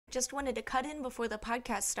Just wanted to cut in before the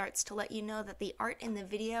podcast starts to let you know that the art in the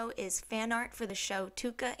video is fan art for the show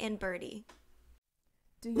Tuca and Birdie.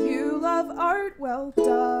 Do you love art? Well,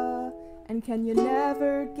 duh. And can you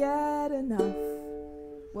never get enough?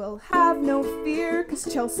 Well, have no fear,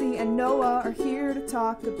 'cause Chelsea and Noah are here to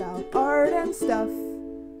talk about art and stuff.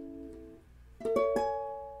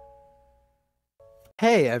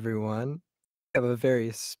 Hey everyone! We have a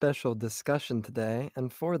very special discussion today,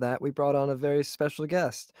 and for that we brought on a very special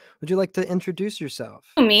guest. Would you like to introduce yourself?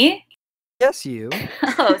 Me? Yes, you.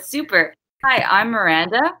 Oh, super. Hi, I'm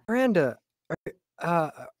Miranda. Miranda,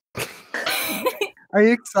 are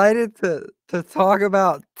you excited to talk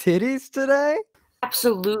about titties today?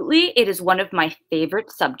 Absolutely. It is one of my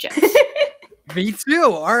favorite subjects. Me too!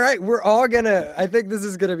 Alright, I think this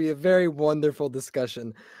is gonna be a very wonderful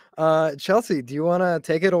discussion. Chelsea, do you want to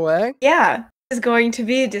take it away? Yeah, this is going to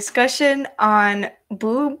be a discussion on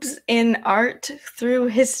boobs in art through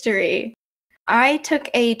history. I took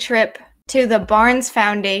a trip to the Barnes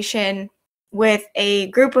Foundation with a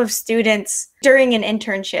group of students during an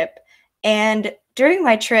internship, and during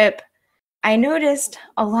my trip, I noticed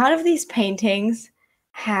a lot of these paintings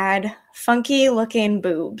had funky looking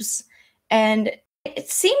boobs, and it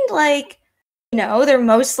seemed like they're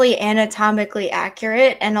mostly anatomically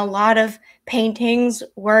accurate, and a lot of paintings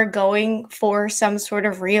were going for some sort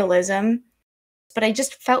of realism. But I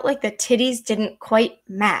just felt like the titties didn't quite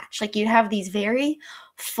match. Like, you'd have these very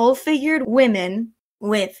full-figured women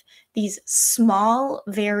with these small,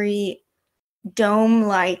 very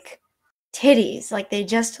dome-like titties. Like, they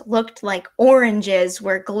just looked like oranges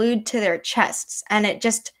were glued to their chests, and it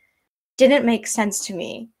just didn't make sense to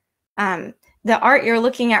me. The art you're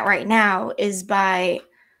looking at right now is by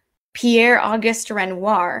Pierre-Auguste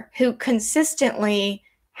Renoir, who consistently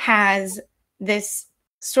has this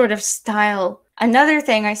sort of style. Another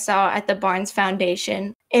thing I saw at the Barnes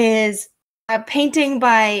Foundation is a painting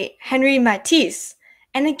by Henri Matisse.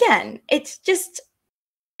 And again, it's just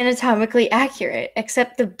anatomically accurate,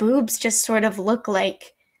 except the boobs just sort of look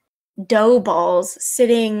like dough balls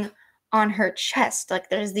sitting on her chest.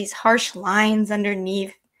 Like, there's these harsh lines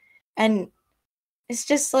underneath, and it's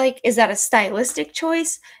just like, is that a stylistic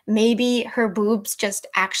choice? Maybe her boobs just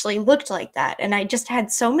actually looked like that. And I just had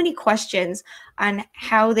so many questions on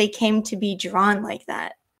how they came to be drawn like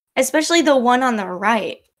that. Especially the one on the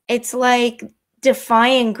right. It's like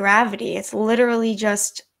defying gravity. It's literally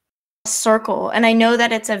just a circle. And I know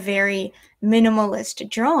that it's a very minimalist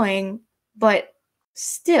drawing, but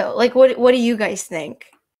still, like, what do you guys think?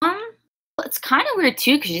 It's kind of weird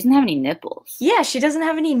too, because she doesn't have any nipples. Yeah, she doesn't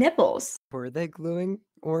have any nipples. Were they gluing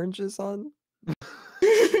oranges on?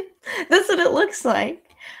 That's what it looks like.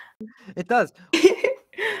 It does.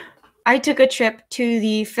 I took a trip to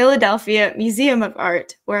the Philadelphia Museum of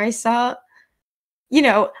Art, where I saw,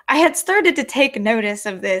 I had started to take notice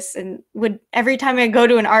of this, and every time I go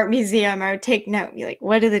to an art museum, I would take note and be like,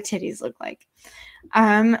 what do the titties look like?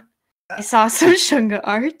 I saw some shunga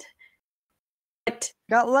art.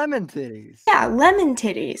 Got lemon titties. Yeah, lemon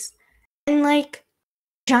titties. And like,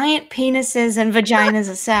 giant penises and vaginas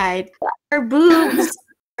aside, her boobs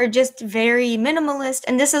are just very minimalist,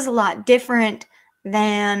 and this is a lot different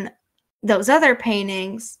than those other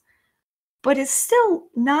paintings, but it's still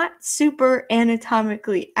not super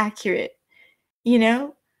anatomically accurate,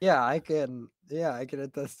 Yeah, I can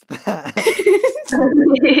attest to that.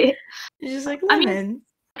 It's just like lemon.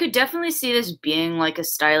 I could definitely see this being like a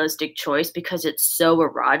stylistic choice because it's so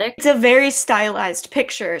erotic. It's a very stylized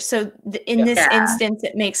picture, so in this instance,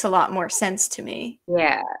 it makes a lot more sense to me.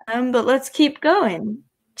 Yeah. But let's keep going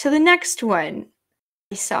to the next one.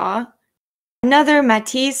 I saw another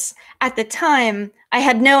Matisse. At the time, I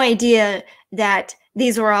had no idea that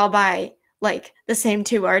these were all by like the same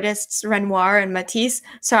two artists, Renoir and Matisse.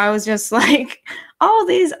 So I was just like, all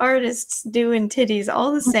these artists doing titties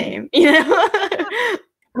all the same,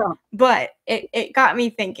 But it got me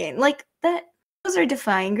thinking, like, those are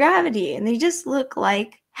defying gravity, and they just look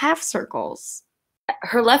like half circles.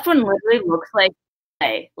 Her left one literally looks like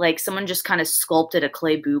clay. Like someone just kind of sculpted a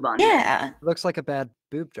clay boob on it. Yeah. It looks like a bad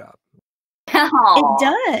boob job. It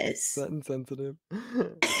does. Is that insensitive?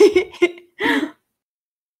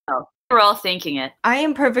 We're all thinking it. I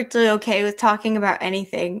am perfectly okay with talking about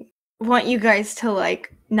anything. I want you guys to,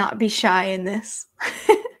 like, not be shy in this.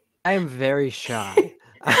 I am very shy.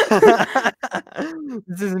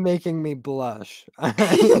 This is making me blush.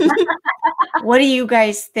 What do you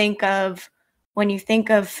guys think of when you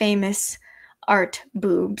think of famous art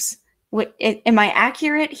boobs? Am I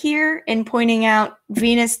accurate here in pointing out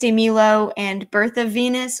Venus de Milo and Birth of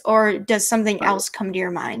Venus, or does something else come to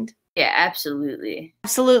your mind? Yeah, absolutely.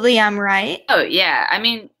 Absolutely, I'm right. Oh, yeah. I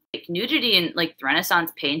mean, like nudity in like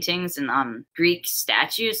Renaissance paintings and Greek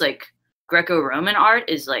statues, like Greco-Roman art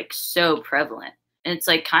is like so prevalent. And it's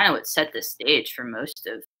like kind of what set the stage for most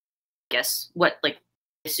of, I guess, what like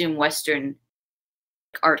I assume Western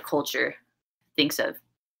art culture thinks of.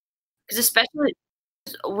 Because especially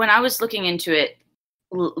when I was looking into it,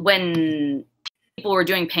 when people were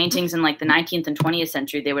doing paintings in like the 19th and 20th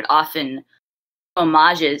century, they would often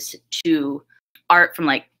homages to art from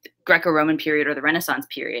like the Greco-Roman period or the Renaissance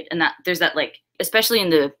period. And that there's that like, especially in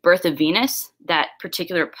the Birth of Venus, that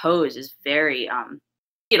particular pose is very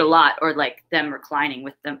see it a lot, or like them reclining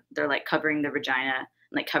with them, they're like covering the vagina and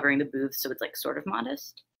like covering the boobs, so it's like sort of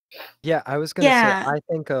modest. Yeah, I was gonna say, I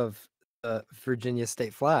think of the Virginia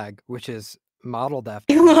state flag, which is modeled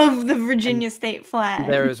after I that. love the Virginia state flag.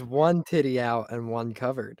 There is one titty out and one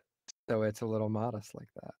covered, so it's a little modest like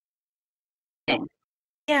that.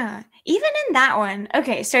 Yeah, even in that one.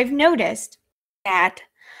 Okay, so I've noticed that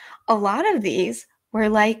a lot of these were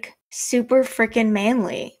like super freaking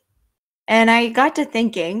manly. And I got to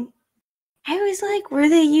thinking, I was like, were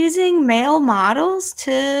they using male models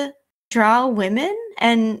to draw women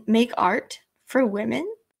and make art for women?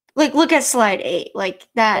 Like, look at slide 8. Like,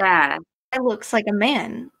 that looks like a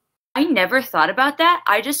man. I never thought about that.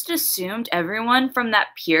 I just assumed everyone from that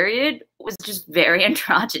period was just very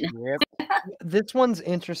androgynous. Yep. This one's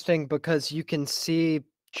interesting because you can see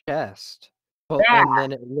chest, and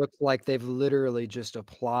then it looks like they've literally just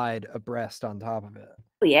applied a breast on top of it.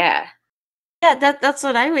 Yeah. Yeah, that's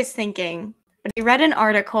what I was thinking. But I read an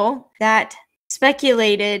article that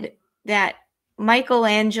speculated that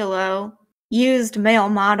Michelangelo used male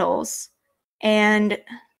models, and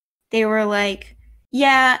they were like,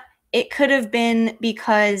 yeah, it could have been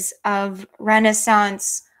because of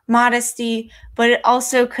Renaissance modesty, but it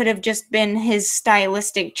also could have just been his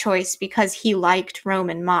stylistic choice because he liked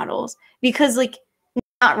Roman models. Because, like,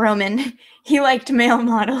 not Roman, he liked male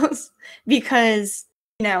models because,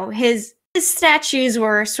 you know, his statues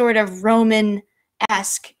were sort of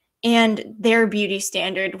Roman-esque, and their beauty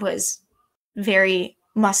standard was very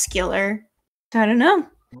muscular. So I don't know.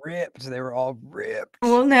 Ripped. They were all ripped.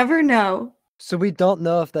 We'll never know. So we don't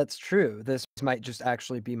know if that's true. This might just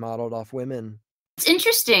actually be modeled off women. What's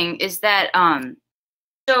interesting is that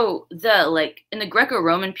so the like in the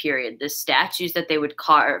Greco-Roman period, the statues that they would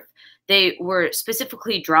carve, they were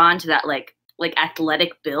specifically drawn to that like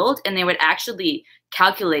athletic build, and they would actually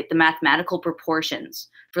calculate the mathematical proportions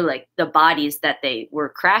for like the bodies that they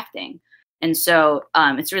were crafting. And so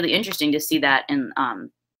it's really interesting to see that in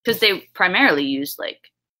because they primarily used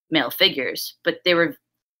like male figures, but they were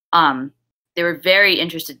very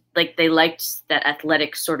interested, like they liked that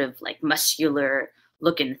athletic sort of like muscular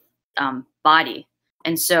looking body.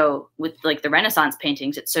 And so with like the Renaissance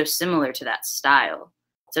paintings, it's so similar to that style.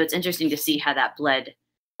 So it's interesting to see how that bled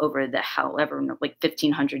over the however like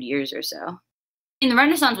 1500 years or so. And the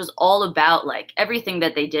Renaissance was all about like everything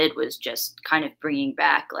that they did was just kind of bringing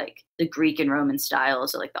back like the Greek and Roman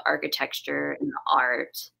styles, so like the architecture and the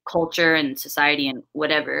art, culture and society and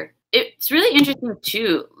whatever. It's really interesting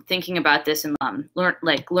too, thinking about this and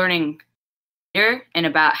learning here and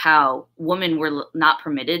about how women were not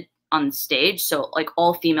permitted on stage. So like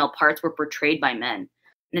all female parts were portrayed by men.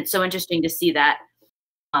 And it's so interesting to see that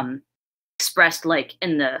expressed like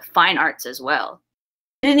in the fine arts as well.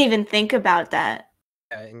 I didn't even think about that.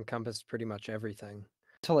 Yeah, it encompassed pretty much everything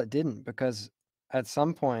until it didn't, because at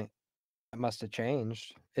some point it must have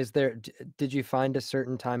changed. Did you find a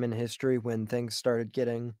certain time in history when things started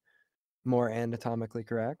getting more anatomically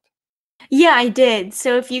correct? Yeah, I did.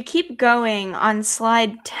 So if you keep going, on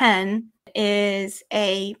slide 10 is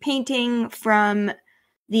a painting from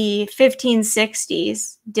the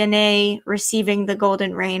 1560s, Danae receiving the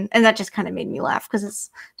golden rain. And that just kind of made me laugh because it's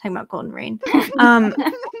talking about golden rain.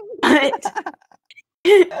 But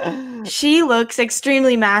she looks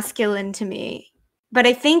extremely masculine to me. But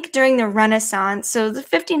I think during the Renaissance, so the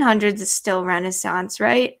 1500s is still Renaissance,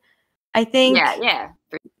 right? I think. Yeah,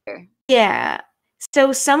 for sure. Yeah.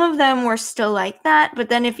 So some of them were still like that, but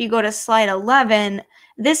then if you go to slide 11,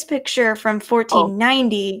 this picture from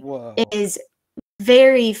 1490 is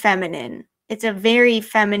very feminine. It's a very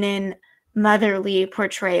feminine, motherly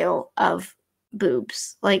portrayal of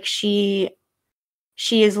boobs. Like she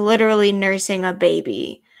is literally nursing a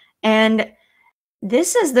baby. And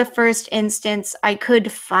this is the first instance I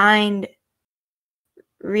could find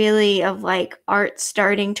really of like art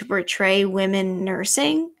starting to portray women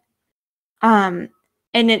nursing. And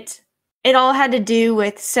it all had to do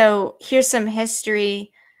with, so here's some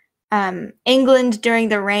history. England during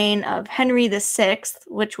the reign of Henry VI,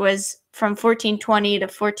 which was from 1420 to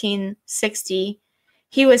 1460,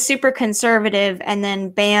 he was super conservative and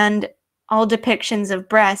then banned all depictions of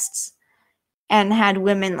breasts and had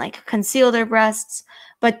women like conceal their breasts.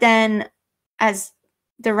 But then as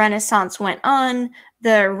the Renaissance went on,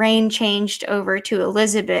 the reign changed over to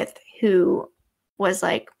Elizabeth, who was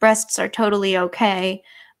like, breasts are totally okay,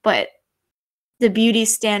 but the beauty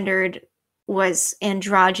standard was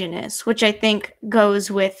androgynous, which I think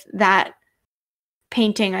goes with that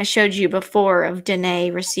painting I showed you before of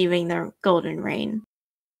Danae receiving the golden reign.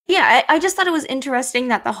 Yeah, I just thought it was interesting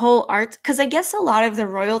that the whole art, because I guess a lot of the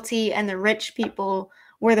royalty and the rich people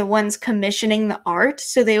were the ones commissioning the art,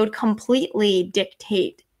 so they would completely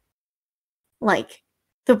dictate, like,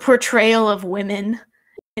 the portrayal of women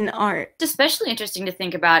in art. What's especially interesting to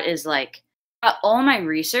think about is, like, all my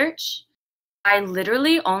research, I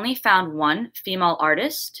literally only found one female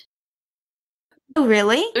artist. Oh,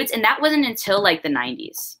 really? And that wasn't until, like, the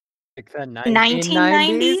 90s. Like the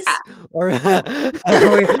 1990s? Or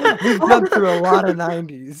we've gone through a lot of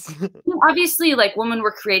 90s. Obviously, like, women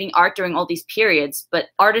were creating art during all these periods, but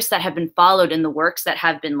artists that have been followed in the works that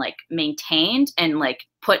have been, like, maintained and, like,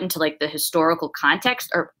 put into, like, the historical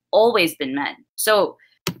context are always been men. So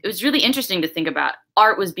it was really interesting to think about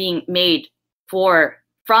art was being made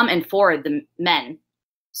from and for the men.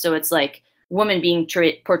 So it's like women being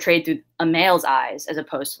portrayed through a male's eyes as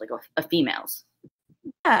opposed to like a female's.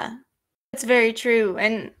 Yeah, that's very true.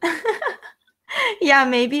 And yeah,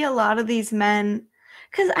 maybe a lot of these men,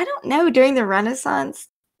 because I don't know, during the Renaissance,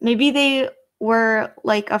 maybe they were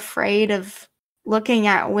like afraid of looking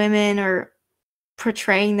at women or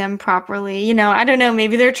portraying them properly. You know, I don't know,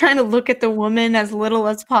 maybe they're trying to look at the woman as little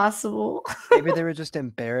as possible. Maybe they were just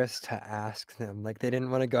embarrassed to ask them. Like they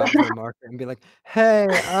didn't want to go out to the market and be like, hey,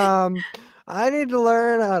 I need to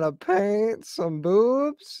learn how to paint some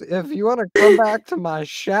boobs. If you want to come back to my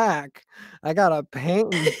shack, I got a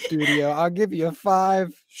painting studio. I'll give you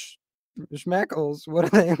 5 schmeckles. What are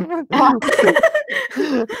they?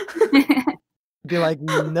 Be like,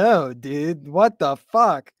 no, dude, what the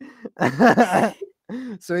fuck?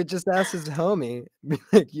 So he just asked his homie, be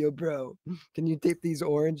like, yo, bro, can you tape these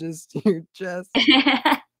oranges to your chest?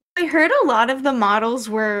 I heard a lot of the models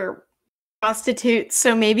were prostitutes,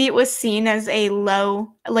 so maybe it was seen as a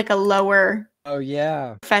lower Oh,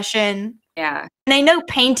 yeah. profession. Yeah. And I know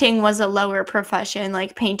painting was a lower profession,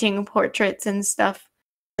 like painting portraits and stuff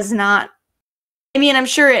was not. I mean, I'm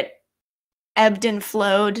sure it ebbed and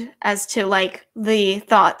flowed as to like the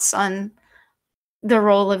thoughts on the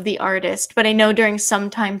role of the artist, but I know during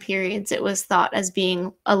some time periods it was thought as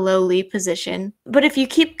being a lowly position. But if you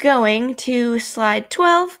keep going to slide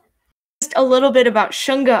 12, just a little bit about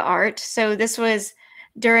Shunga art. So this was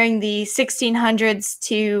during the 1600s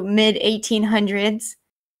to mid 1800s.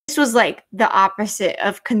 This was like the opposite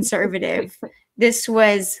of conservative. This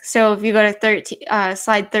was, so if you go to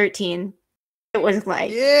slide 13, it was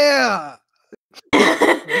like, yeah.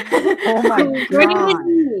 Oh my god.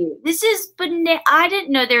 This is, but I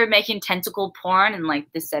didn't know they were making tentacle porn in like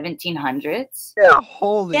the 1700s. Yeah,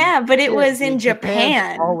 holy. Yeah, but it shit, was in dude, Japan's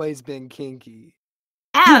Japan. always been kinky.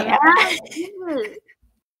 Yeah,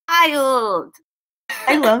 wild.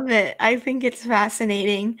 I love it. I think it's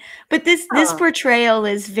fascinating. But this portrayal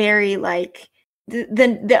is very like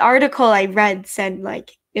the article I read said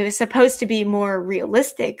like it was supposed to be more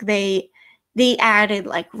realistic. They added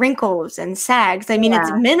like wrinkles and sags. I mean,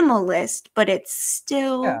 it's minimalist, but it's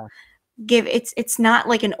still it's not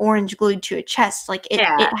like an orange glued to a chest. Like it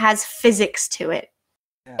has physics to it.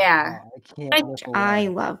 Yeah. I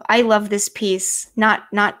love this piece.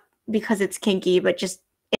 Not because it's kinky, but just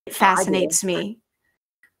it fascinates me.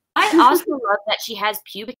 I also love that she has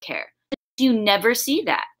pubic hair. You never see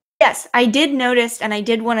that. Yes, I did notice, and I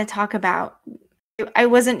did want to talk about. I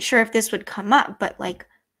wasn't sure if this would come up, but like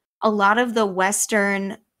a lot of the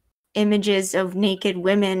Western images of naked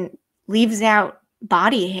women leaves out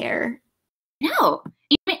body hair. No,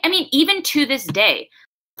 I mean, even to this day,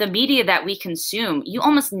 the media that we consume, you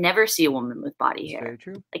almost never see a woman with body hair. Very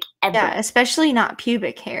true. Like ever. Yeah, especially not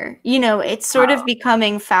pubic hair. You know, it's sort of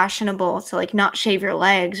becoming fashionable to like not shave your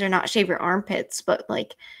legs or not shave your armpits, but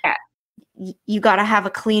like you got to have a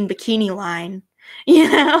clean bikini line, you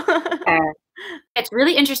know? It's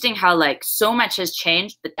really interesting how like so much has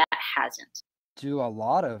changed, but that hasn't. Do a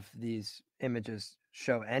lot of these images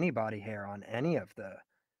show any body hair on any of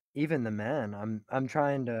even the men? I'm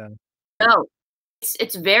trying to. No,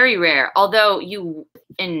 it's very rare. Although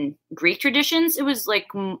in Greek traditions, it was like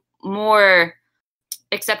more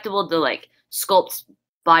acceptable to like sculpt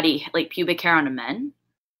body like pubic hair on a man,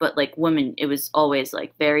 but like women, it was always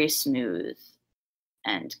like very smooth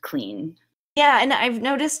and clean. Yeah, and I've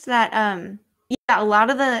noticed that a lot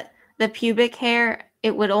of the pubic hair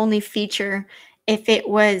it would only feature if it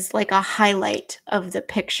was like a highlight of the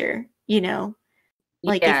picture, you know?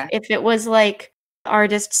 Like Yeah. if it was like the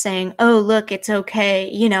artist saying, "Oh, look, it's okay,"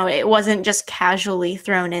 you know, it wasn't just casually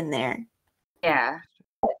thrown in there. Yeah.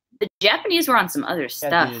 The Japanese were on some other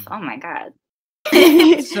stuff. dude. Oh my god.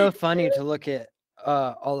 It's so funny to look at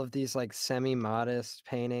all of these like semi-modest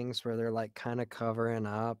paintings where they're like kind of covering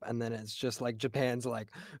up, and then it's just like Japan's like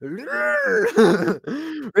release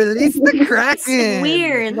the Kraken. It's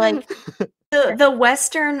weird. Like the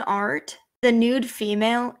Western art, the nude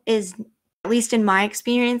female is, at least in my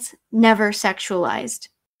experience, never sexualized.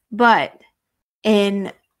 But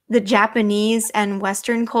in the Japanese and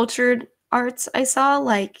Western cultured arts I saw,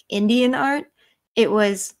 like Indian art, it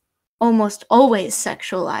was almost always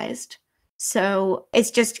sexualized. So it's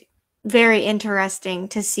just very interesting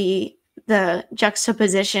to see the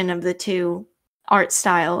juxtaposition of the two art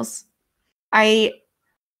styles. I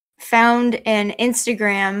found an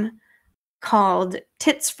Instagram called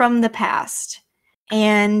Tits from the Past,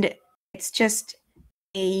 and it's just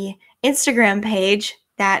a Instagram page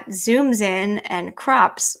that zooms in and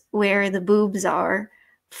crops where the boobs are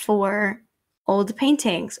for old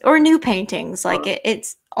paintings or new paintings. Like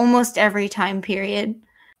it's almost every time period.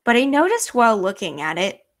 But I noticed while looking at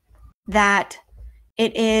it that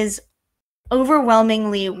it is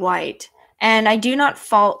overwhelmingly white. And I do not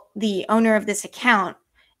fault the owner of this account,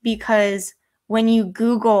 because when you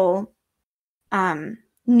Google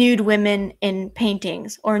nude women in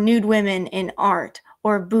paintings or nude women in art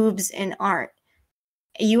or boobs in art,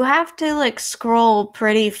 you have to like scroll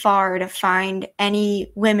pretty far to find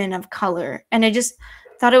any women of color. And I just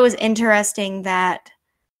thought it was interesting that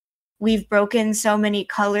we've broken so many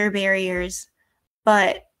color barriers,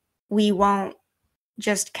 but we won't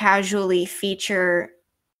just casually feature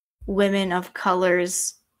women of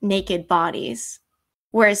color's naked bodies.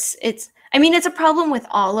 Whereas it's a problem with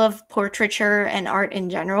all of portraiture and art in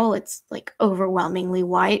general. It's like overwhelmingly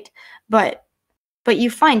white, but you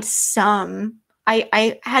find some.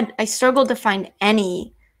 I struggled to find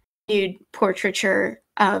any nude portraiture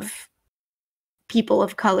of people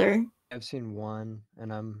of color. I've seen one,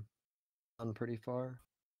 and I'm on pretty far.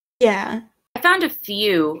 Yeah. I found a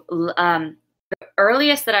few. The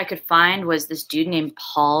earliest that I could find was this dude named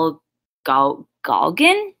Paul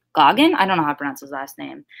Gauguin. I don't know how to pronounce his last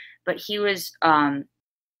name, but he was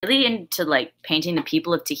really into like painting the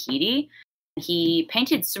people of Tahiti. He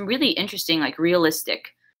painted some really interesting, like realistic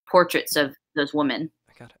portraits of those women.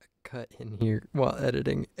 I got a cut in here while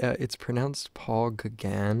editing. It's pronounced Paul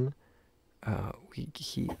Gauguin. We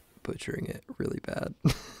keep butchering it really bad.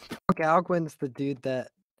 Gauguin's the dude that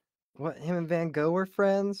him and Van Gogh were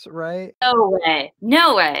friends, right?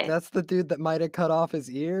 No way. That's the dude that might have cut off his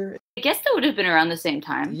ear. I guess that would have been around the same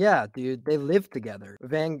time. Yeah, dude, they lived together.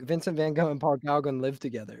 Vincent Van Gogh and Paul Gauguin lived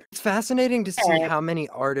together. It's fascinating to see how many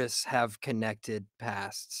artists have connected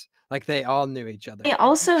pasts. Like they all knew each other. I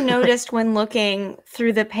also noticed when looking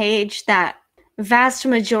through the page that vast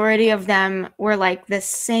majority of them were like the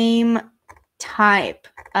same type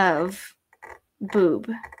of boob.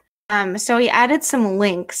 So he added some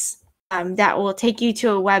links that will take you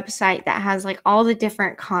to a website that has like all the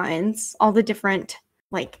different kinds, all the different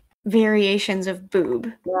like variations of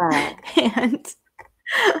boob. Yeah. And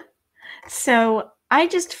so I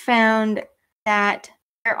just found that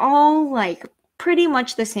they're all like pretty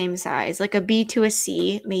much the same size, like a B to a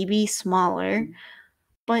C, maybe smaller,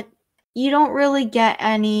 but you don't really get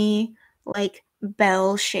any like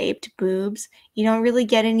bell-shaped boobs. You don't really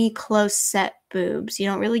get any close set boobs. You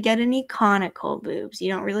don't really get any conical boobs.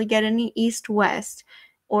 You don't really get any east-west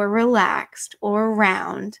or relaxed or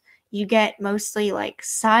round. You get mostly like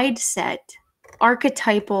side set,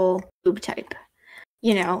 archetypal boob type,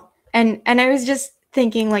 you know? And I was just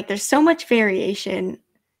thinking like there's so much variation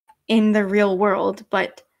in the real world,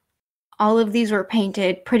 but all of these were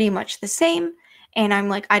painted pretty much the same. And I'm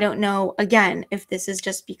like, I don't know, again, if this is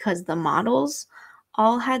just because the models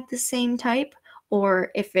all had the same type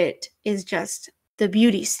or if it is just the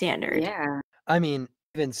beauty standard. Yeah. I mean,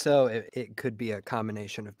 even so, it could be a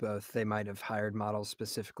combination of both. They might have hired models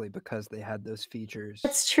specifically because they had those features.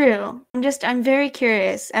 That's true. I'm very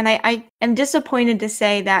curious. And I am disappointed to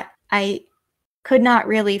say that I could not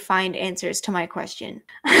really find answers to my question.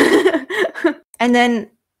 And then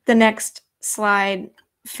the next slide,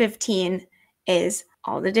 15, is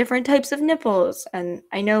all the different types of nipples. And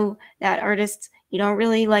I know that artists, you don't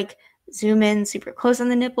really like zoom in super close on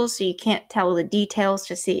the nipples, so you can't tell the details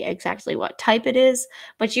to see exactly what type it is,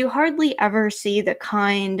 but you hardly ever see the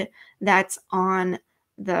kind that's on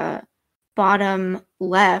the bottom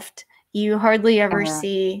left. You hardly ever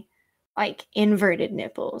see like inverted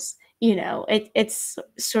nipples. it's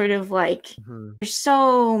sort of like Mhm. there's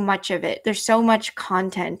so much of it. There's so much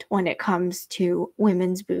content when it comes to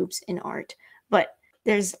women's boobs in art, but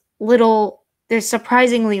there's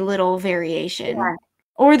surprisingly little variation. Yeah.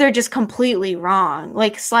 Or they're just completely wrong.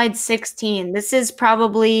 Like slide 16, this is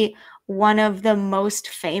probably one of the most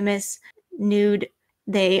famous nude.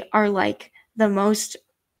 They are like the most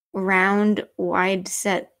round, wide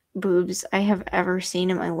set boobs I have ever seen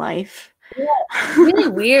in my life. Yeah, really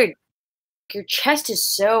weird. Your chest is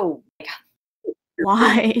so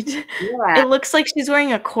Wide. yeah, It looks like she's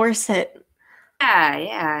wearing a corset.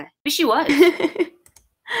 yeah. Maybe she was.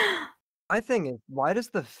 My thing is, why does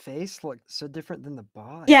the face look so different than the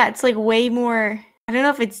body? Yeah, it's like way more, I don't know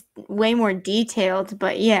if it's way more detailed,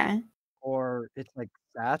 but yeah. Or it's like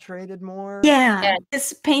saturated more? Yeah. Yeah.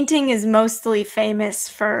 This painting is mostly famous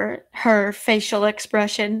for her facial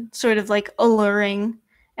expression, sort of like alluring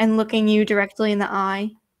and looking you directly in the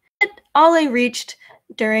eye. But all I reached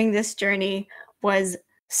during this journey was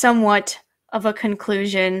somewhat of a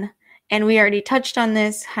conclusion, and we already touched on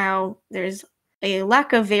this, how there's a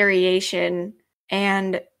lack of variation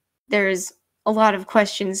and there's a lot of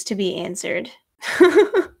questions to be answered.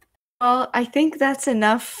 Well, I think that's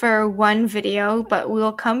enough for one video, but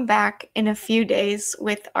we'll come back in a few days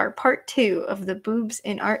with our part 2 of the boobs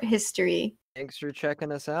in art history. Thanks for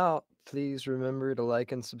checking us out. Please remember to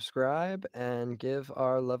like and subscribe and give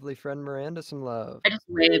our lovely friend Miranda some love. I just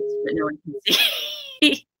waved, but no one can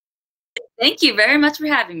see. Thank you very much for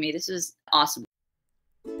having me. This was awesome.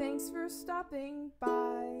 Thanks for stopping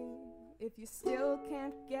by. If you still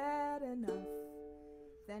can't get enough,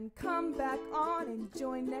 then come back on and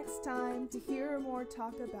join next time to hear more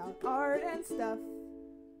talk about art and stuff.